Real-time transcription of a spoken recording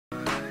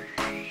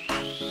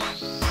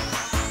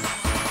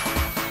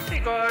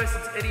guys,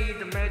 it's Eddie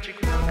the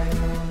Magic Monk.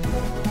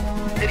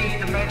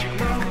 Eddie the Magic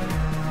Monk.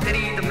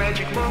 Eddie the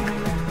Magic Monk.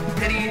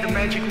 Eddie the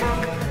Magic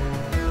Monk.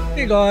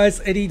 Hey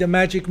guys, Eddie the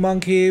Magic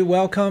Monk here.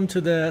 Welcome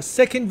to the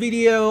second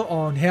video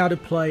on how to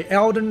play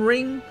Elden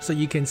Ring. So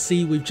you can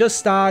see we've just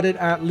started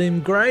at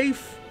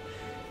Limgrave,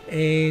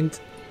 and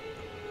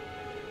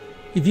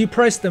if you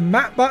press the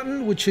map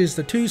button, which is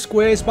the 2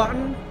 squares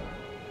button,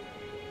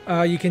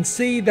 you can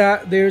see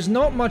that there's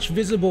not much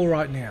visible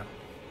right now.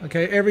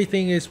 Okay,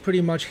 everything is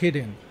pretty much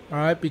hidden,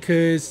 alright,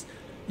 because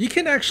you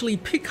can actually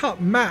pick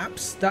up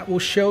maps that will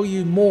show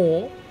you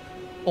more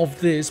of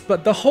this,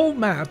 but the whole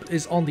map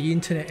is on the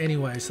internet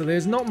anyway, so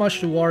there's not much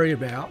to worry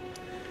about.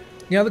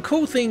 Now the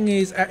cool thing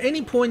is, at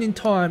any point in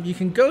time, you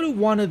can go to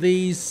one of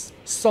these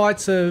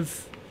sites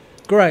of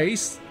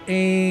grace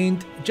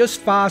and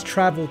just fast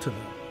travel to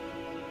them.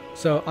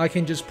 So I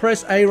can just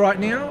press A right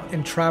now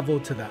and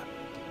travel to that.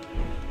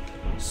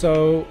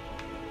 So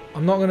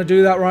I'm not going to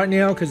do that right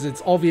now because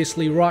it's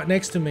obviously right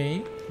next to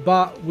me,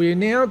 but we're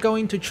now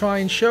going to try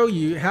and show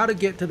you how to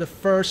get to the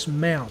first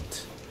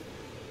mount.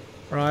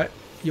 Right,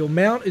 your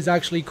mount is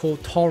actually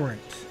called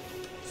Torrent.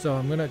 So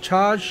I'm going to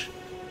charge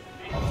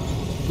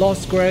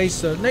Lost Grace,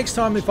 so next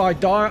time if I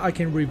die I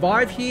can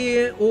revive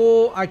here,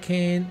 or I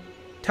can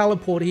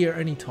teleport here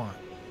anytime.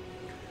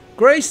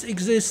 Grace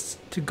exists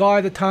to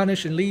guide the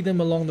tarnished and lead them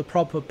along the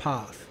proper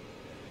path.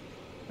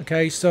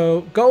 Okay,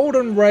 so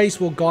golden rays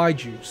will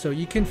guide you, so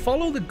you can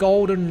follow the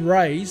golden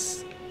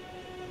rays,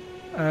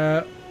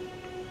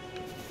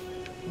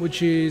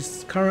 which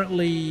is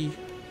currently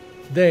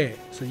there.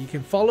 So you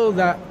can follow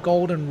that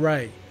golden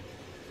ray.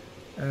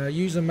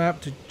 Use a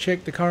map to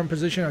check the current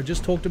position. I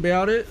just talked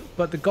about it,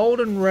 but the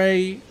golden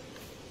ray,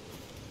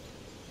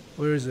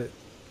 where is it?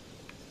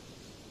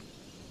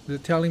 Is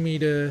it telling me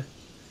to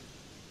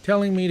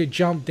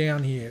jump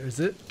down here? Is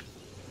it?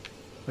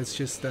 Let's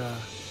just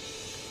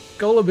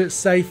go a little bit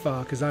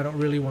safer because I don't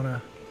really want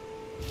to.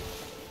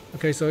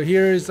 Okay, so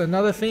here's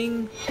another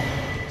thing.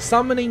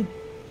 Summoning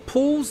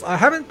pools. I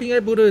haven't been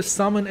able to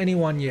summon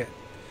anyone yet,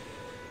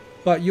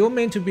 but you're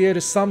meant to be able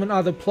to summon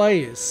other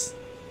players.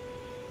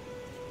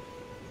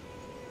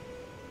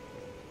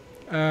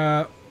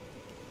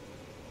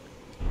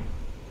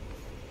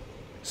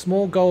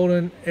 Small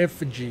Golden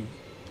Effigy.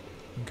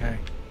 Okay.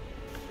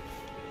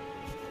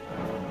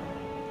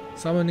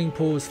 Summoning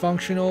pool is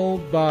functional,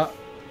 but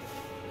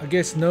I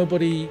guess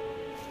nobody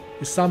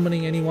is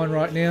summoning anyone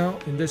right now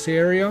in this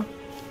area.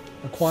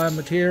 Acquire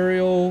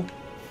material.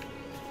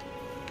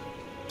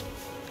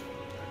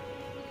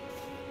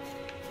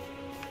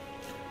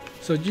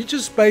 So you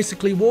just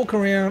basically walk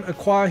around,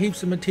 acquire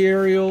heaps of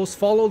materials,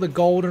 follow the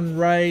golden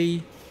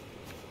ray,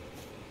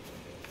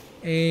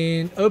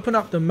 and open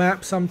up the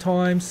map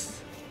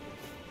sometimes.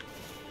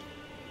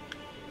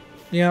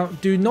 Now,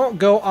 do not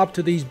go up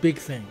to these big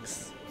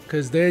things,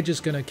 because they're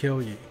just going to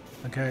kill you,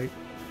 okay?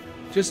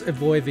 Just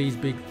avoid these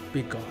big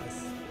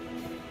guys.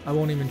 I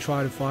won't even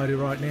try to fight it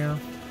right now.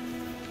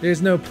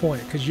 There's no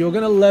point, because you're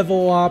going to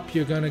level up,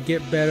 you're going to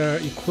get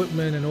better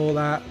equipment and all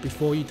that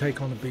before you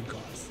take on the big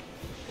guys.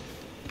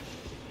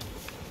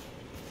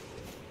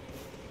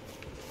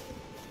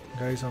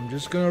 Okay, so I'm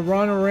just going to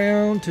run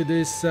around to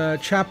this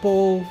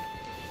chapel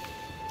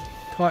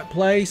type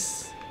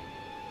place.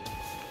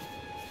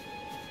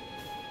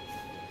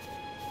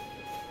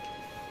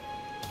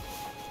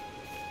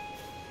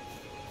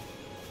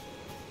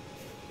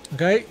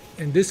 Okay,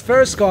 and this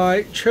first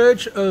guy,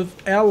 Church of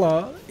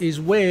Allah,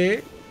 is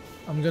where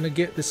I'm going to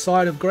get the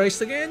Site of Grace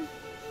again.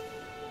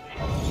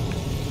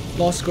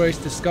 Lost Grace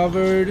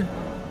discovered.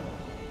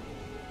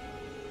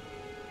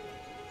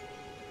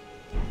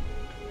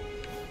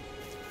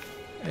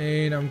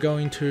 And I'm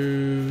going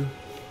to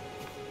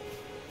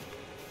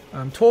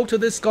talk to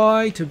this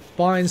guy to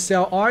buy and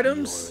sell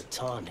items.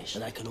 You're tarnished,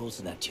 and I can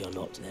alter that you're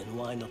not. Then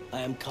why not?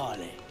 I am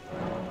Kale.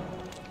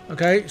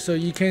 Okay, so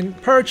you can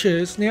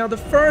purchase. Now, the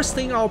first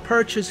thing I'll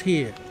purchase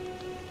here.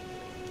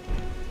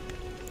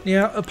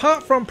 Now,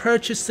 apart from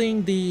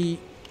purchasing the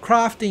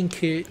crafting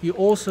kit, you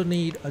also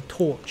need a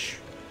torch.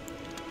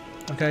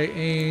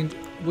 Okay, and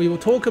we will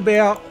talk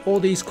about all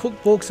these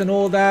cookbooks and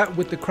all that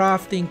with the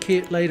crafting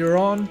kit later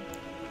on.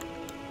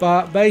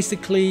 But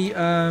basically,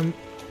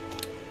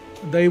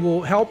 they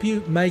will help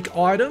you make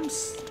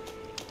items.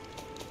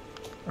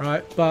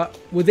 Right, but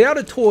without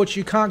a torch,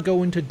 you can't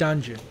go into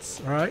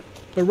dungeons. Right.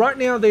 But right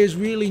now, there's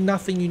really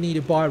nothing you need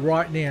to buy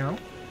right now.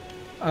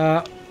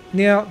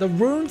 Now, the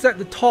runes at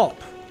the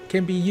top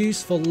can be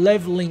used for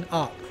leveling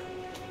up.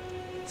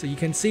 So you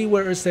can see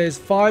where it says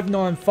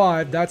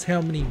 595, that's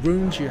how many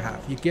runes you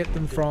have. You get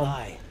them from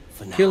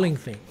killing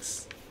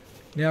things.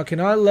 Now,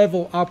 can I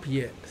level up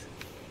yet?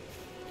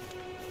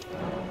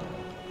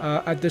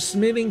 At the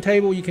smithing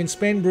table, you can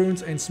spend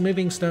runes and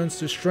smithing stones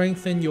to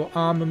strengthen your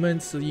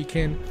armament. So you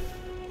can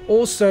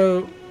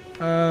also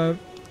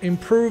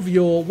improve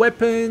your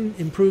weapon,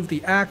 improve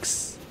the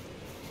axe.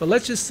 But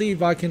let's just see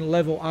if I can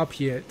level up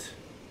yet.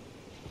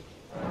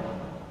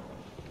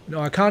 No,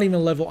 I can't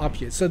even level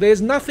up yet. So there's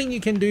nothing you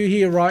can do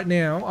here right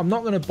now. I'm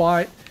not going to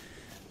buy it.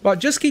 But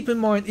just keep in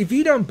mind, if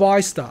you don't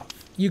buy stuff,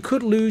 you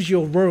could lose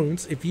your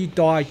runes if you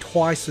die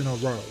twice in a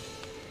row.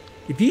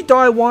 If you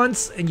die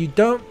once and you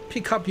don't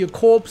pick up your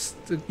corpse,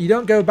 you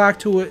don't go back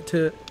to it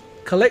to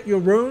collect your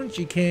runes,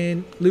 you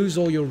can lose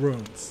all your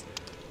runes.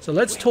 So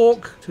let's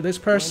talk to this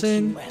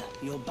person.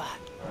 You're back.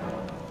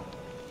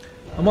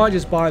 I might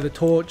just buy the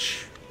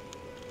torch.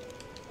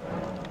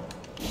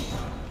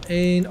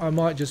 And I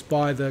might just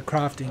buy the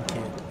crafting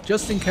kit.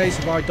 Just in case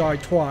if I die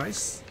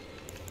twice.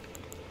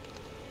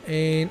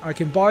 And I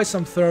can buy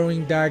some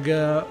throwing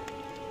dagger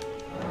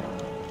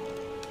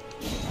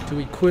to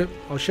equip.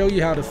 I'll show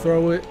you how to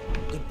throw it.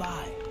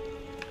 Goodbye.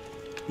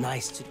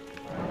 Nice to...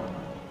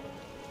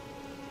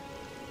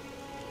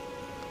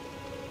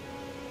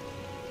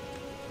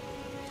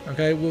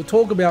 Okay, we'll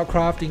talk about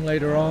crafting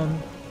later on.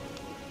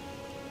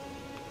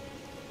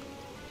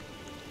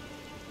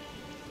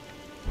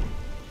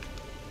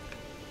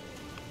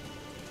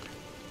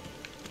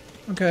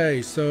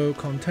 Okay, so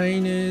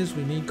containers,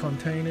 we need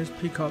containers,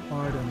 pick up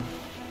item,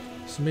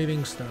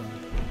 smithing stone.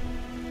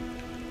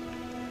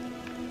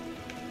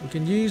 We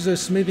can use a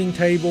smithing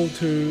table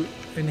to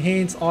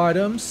enhance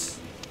items.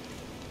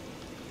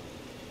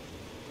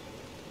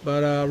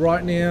 But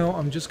right now,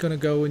 I'm just going to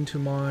go into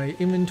my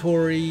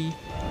inventory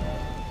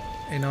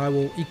and I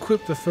will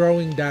equip the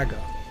throwing dagger.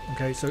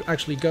 Okay, so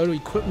actually go to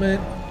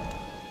equipment.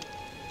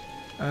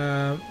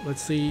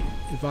 Let's see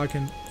if I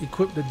can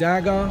equip the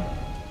dagger.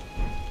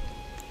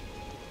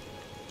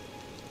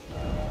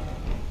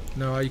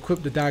 No, I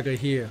equipped the dagger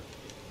here.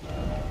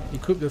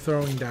 Equip the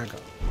throwing dagger.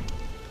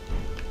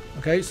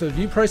 Okay, so if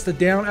you press the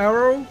down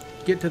arrow,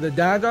 get to the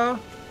dagger,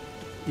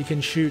 you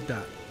can shoot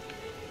that.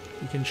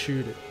 You can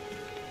shoot it.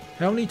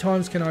 How many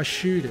times can I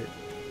shoot it?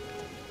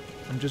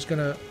 I'm just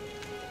gonna...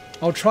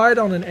 I'll try it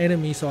on an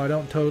enemy so I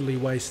don't totally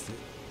waste it.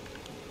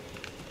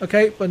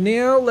 Okay, but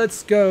now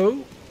let's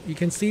go. You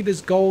can see this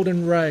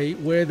golden ray,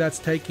 where that's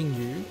taking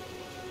you.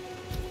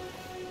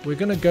 We're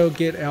gonna go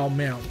get our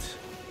mount.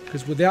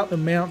 Because without the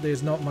mount,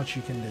 there's not much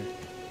you can do.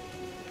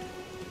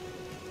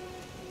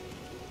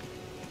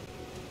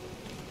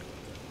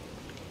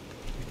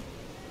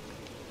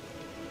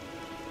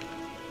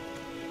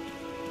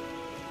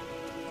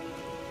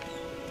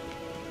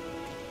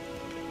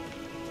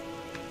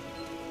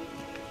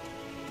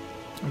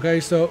 Okay,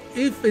 so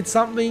if it's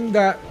something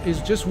that is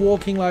just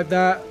walking like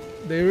that,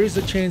 there is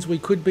a chance we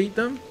could beat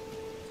them.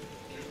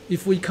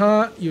 If we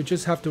can't, you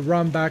just have to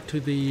run back to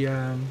the...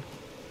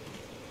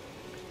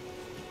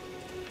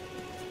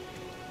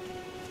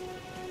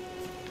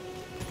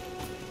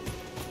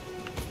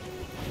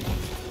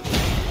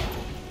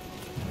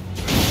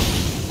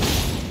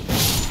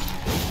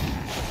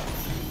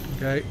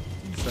 Okay,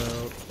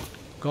 so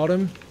got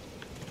him.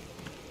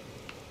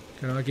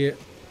 Can I get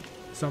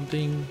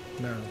something?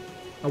 No.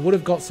 I would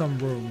have got some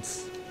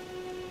runes.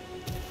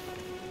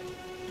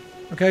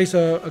 Okay,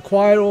 so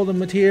acquired all the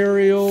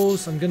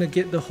materials. I'm gonna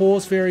get the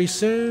horse very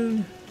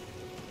soon.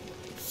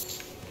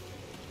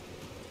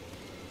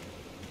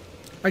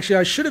 Actually,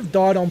 I should have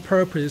died on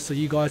purpose so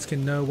you guys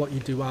can know what you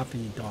do after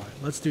you die.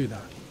 Let's do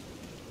that.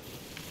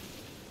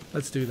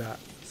 Let's do that.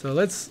 So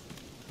let's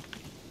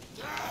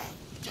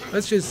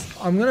just...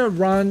 I'm gonna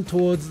run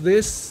towards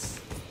this,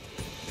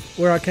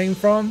 where I came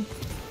from.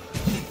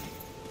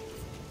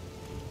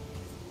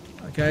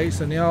 Okay,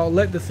 so now I'll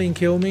let the thing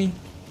kill me,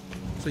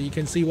 so you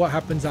can see what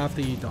happens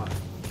after you die.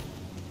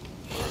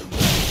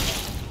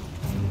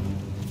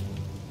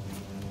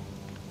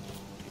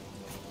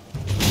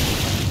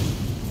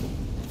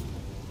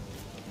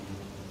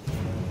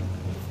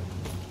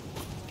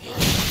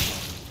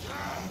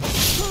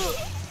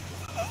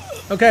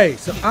 Okay,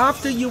 so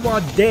after you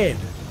are dead,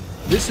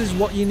 this is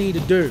what you need to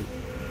do.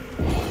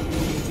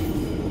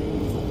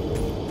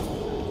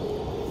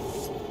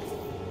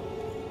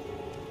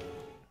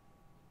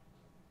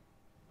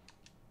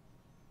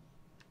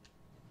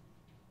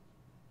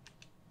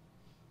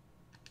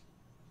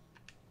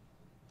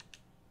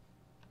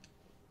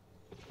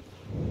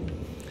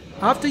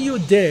 After you're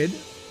dead,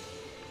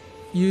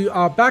 you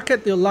are back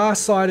at the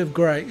last site of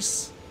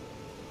grace,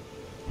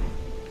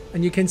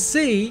 and you can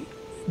see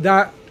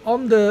that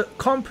on the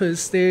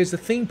compass there's a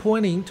thing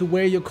pointing to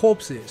where your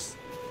corpse is.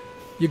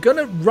 You're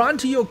gonna run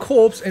to your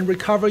corpse and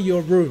recover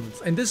your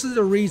runes, and this is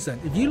the reason.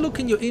 If you look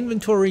in your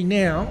inventory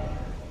now,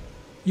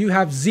 you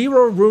have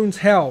 0 runes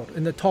held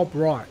in the top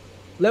right.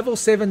 Level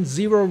 7,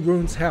 0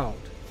 runes held.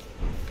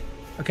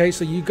 Okay,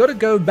 so you got to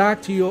go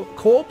back to your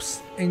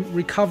corpse and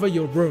recover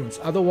your runes,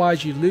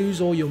 otherwise you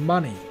lose all your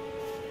money.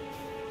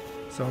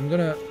 So I'm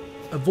gonna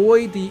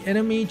avoid the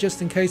enemy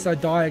just in case I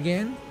die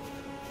again.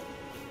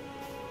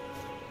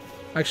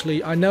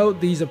 Actually, I know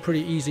these are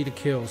pretty easy to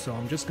kill, so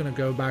I'm just gonna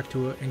go back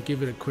to it and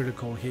give it a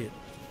critical hit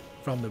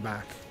from the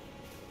back.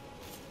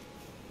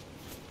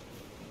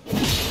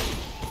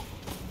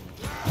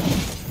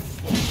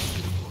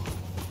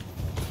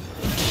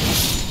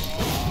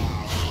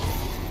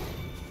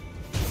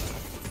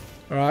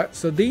 Alright,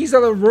 so these are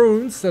the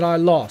runes that I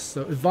lost.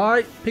 So if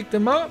I pick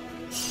them up,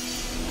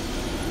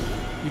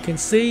 you can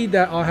see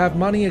that I have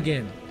money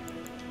again.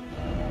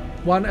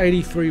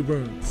 183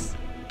 runes.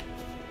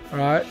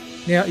 Alright,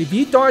 now if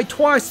you die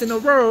twice in a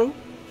row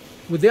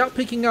without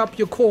picking up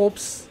your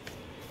corpse,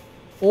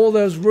 all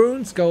those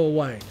runes go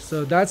away.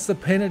 So that's the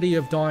penalty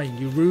of dying.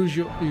 You lose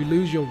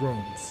your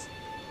runes.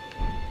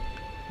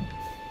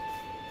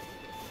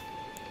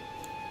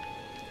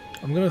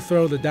 I'm gonna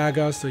throw the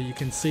dagger so you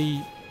can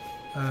see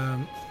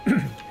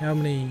how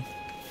many.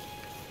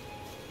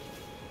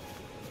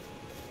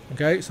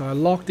 Okay, so I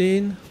locked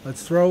in.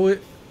 Let's throw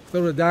it.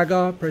 Throw the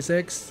dagger. Press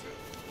X.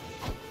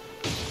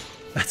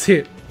 That's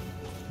it.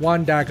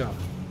 One dagger.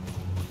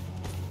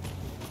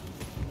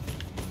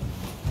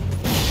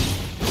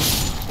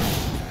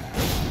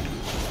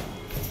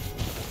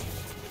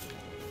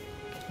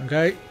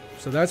 Okay,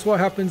 so that's what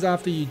happens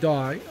after you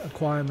die.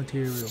 Acquire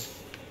material.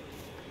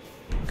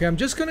 Okay, I'm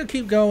just gonna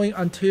keep going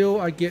until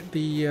I get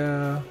the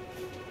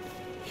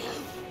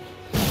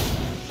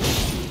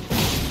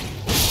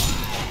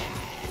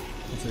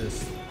what's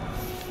this?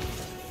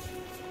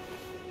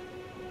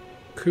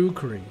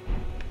 Kukri.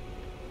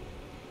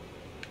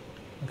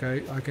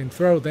 Okay, I can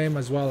throw them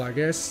as well, I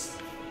guess.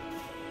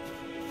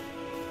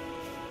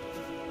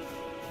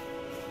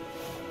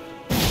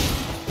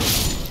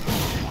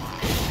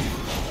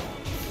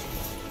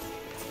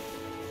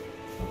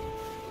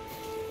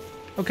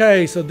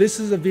 Okay, so this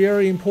is a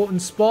very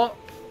important spot.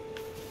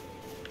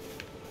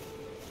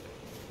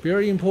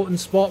 Very important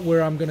spot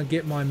where I'm gonna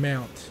get my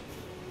mount.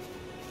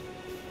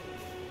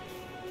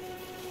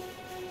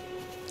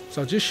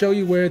 So I'll just show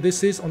you where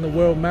this is on the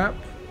world map.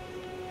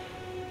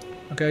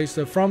 Okay,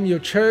 so from your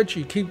church,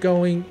 you keep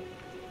going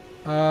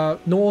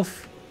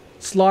north,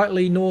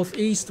 slightly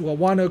northeast, or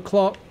 1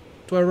 o'clock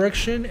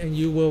direction, and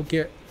you will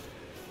get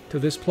to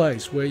this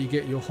place where you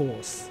get your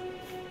horse.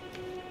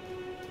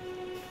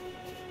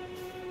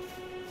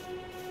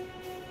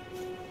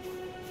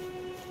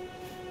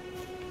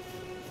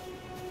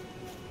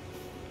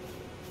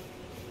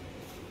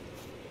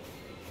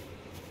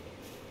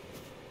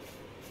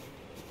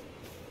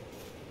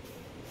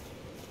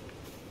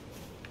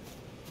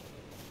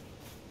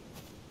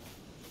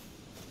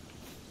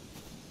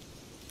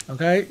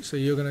 Okay, so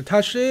you're gonna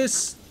touch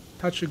this,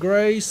 touch your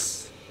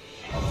grace,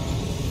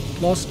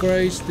 lost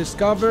grace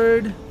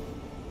discovered.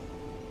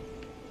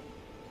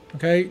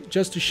 Okay,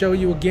 just to show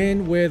you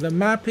again where the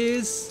map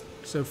is.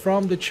 So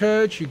from the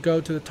church, you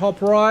go to the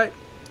top right,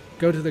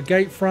 go to the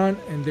Gatefront,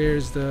 and there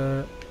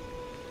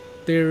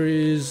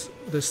is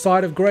the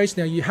site of grace.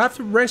 Now you have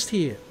to rest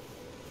here.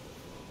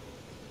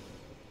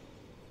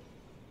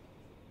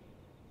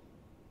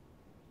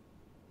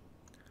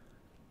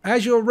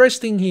 As you're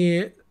resting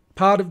here,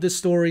 part of the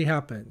story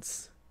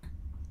happens.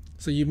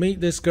 So you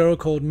meet this girl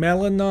called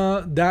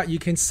Melina that you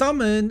can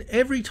summon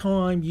every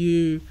time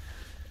you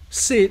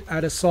sit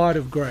at a site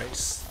of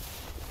grace.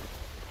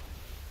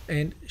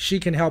 And she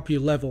can help you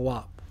level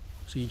up.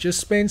 So you just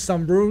spend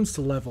some runes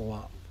to level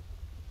up.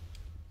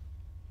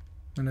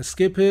 I'm gonna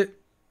skip it,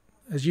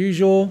 as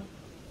usual.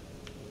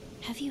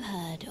 Have you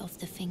heard of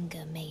the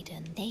Finger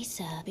Maiden? They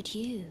serve but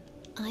you.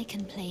 I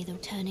can play the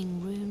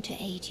turning rune to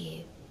aid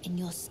you in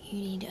your... You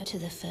need her to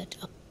the foot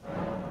of...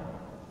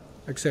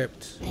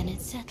 Accept. Then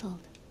it's settled.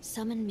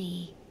 Summon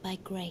me by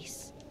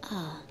grace.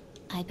 Ah,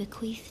 I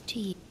bequeath to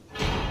you.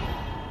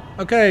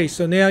 Okay,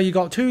 so now you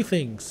got two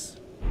things.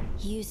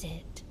 Use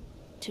it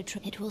to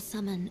it will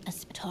summon a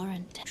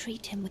torrent.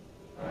 Treat him with...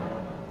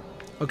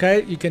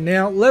 Okay, you can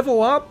now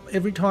level up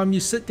every time you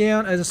sit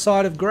down as a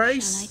site of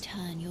grace. Shall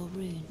I turn your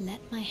rune? Let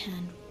my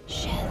hand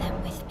share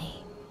them with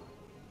me.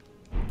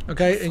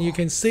 Okay, and you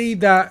can see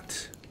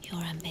that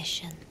your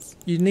ambitions.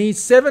 You need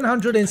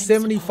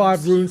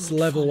 775 runes to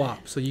level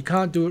up, so you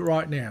can't do it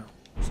right now.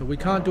 So we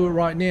can't do it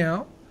right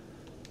now.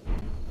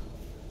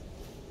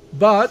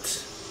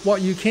 But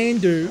what you can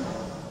do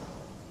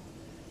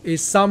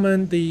is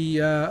summon the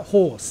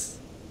horse.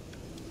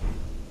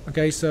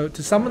 Okay, so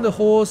to summon the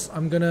horse,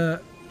 I'm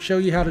gonna show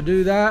you how to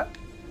do that.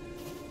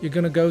 You're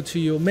gonna go to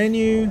your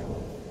menu,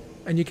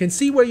 and you can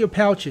see where your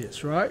pouch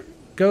is, right?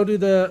 Go to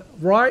the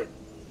right.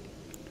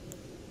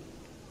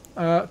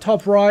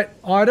 Top right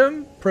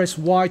item, press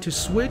Y to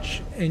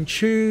switch and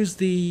choose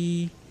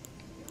the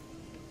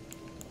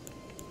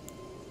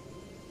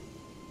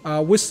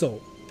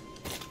whistle.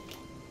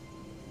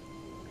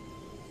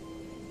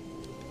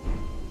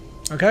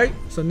 Okay,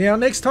 so now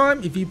next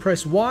time if you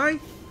press Y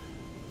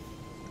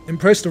and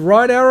press the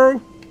right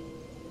arrow,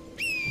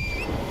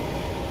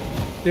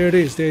 there it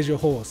is, there's your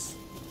horse.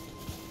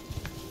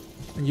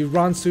 And you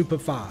run super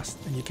fast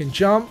and you can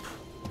jump,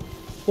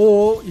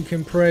 or you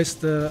can press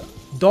the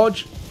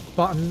dodge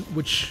button,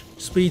 which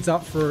speeds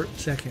up for a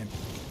second.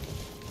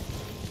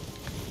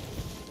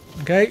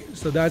 Okay,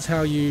 so that's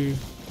how you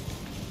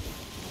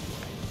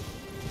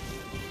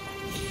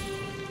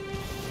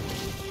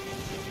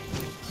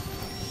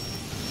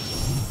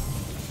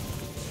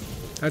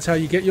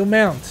get your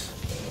mount.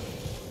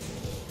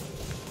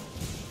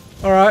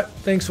 Alright,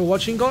 thanks for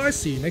watching guys,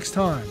 see you next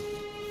time.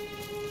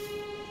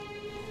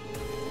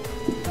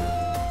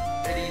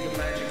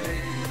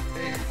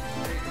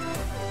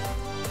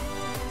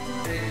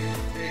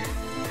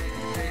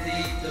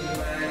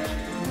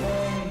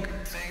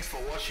 Thanks for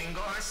watching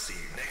guys, see you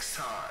next time.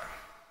 time.